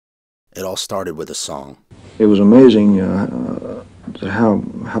It all started with a song. It was amazing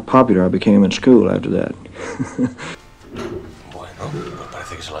how popular I became in school after that. Bueno, pues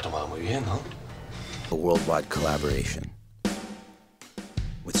parece que se lo ha tomado muy bien, ¿no? A worldwide collaboration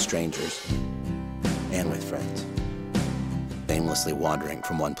with strangers and with friends, aimlessly wandering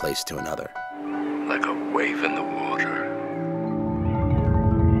from one place to another. Like a wave in the water.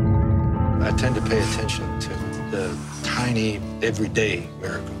 I tend to pay attention to the tiny, everyday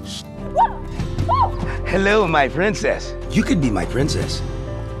miracles. Hello, my princess. You could be my princess.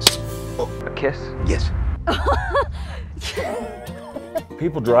 A kiss? Yes.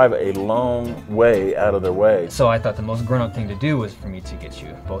 People drive a long way out of their way. So I thought the most grown-up thing to do was for me to get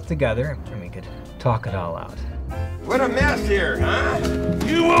you both together and we could talk it all out. What a mess here, huh?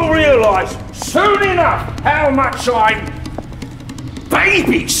 You will realize soon enough how much I'm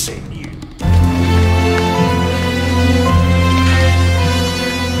babysitting you.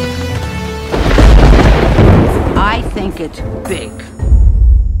 I think it's big.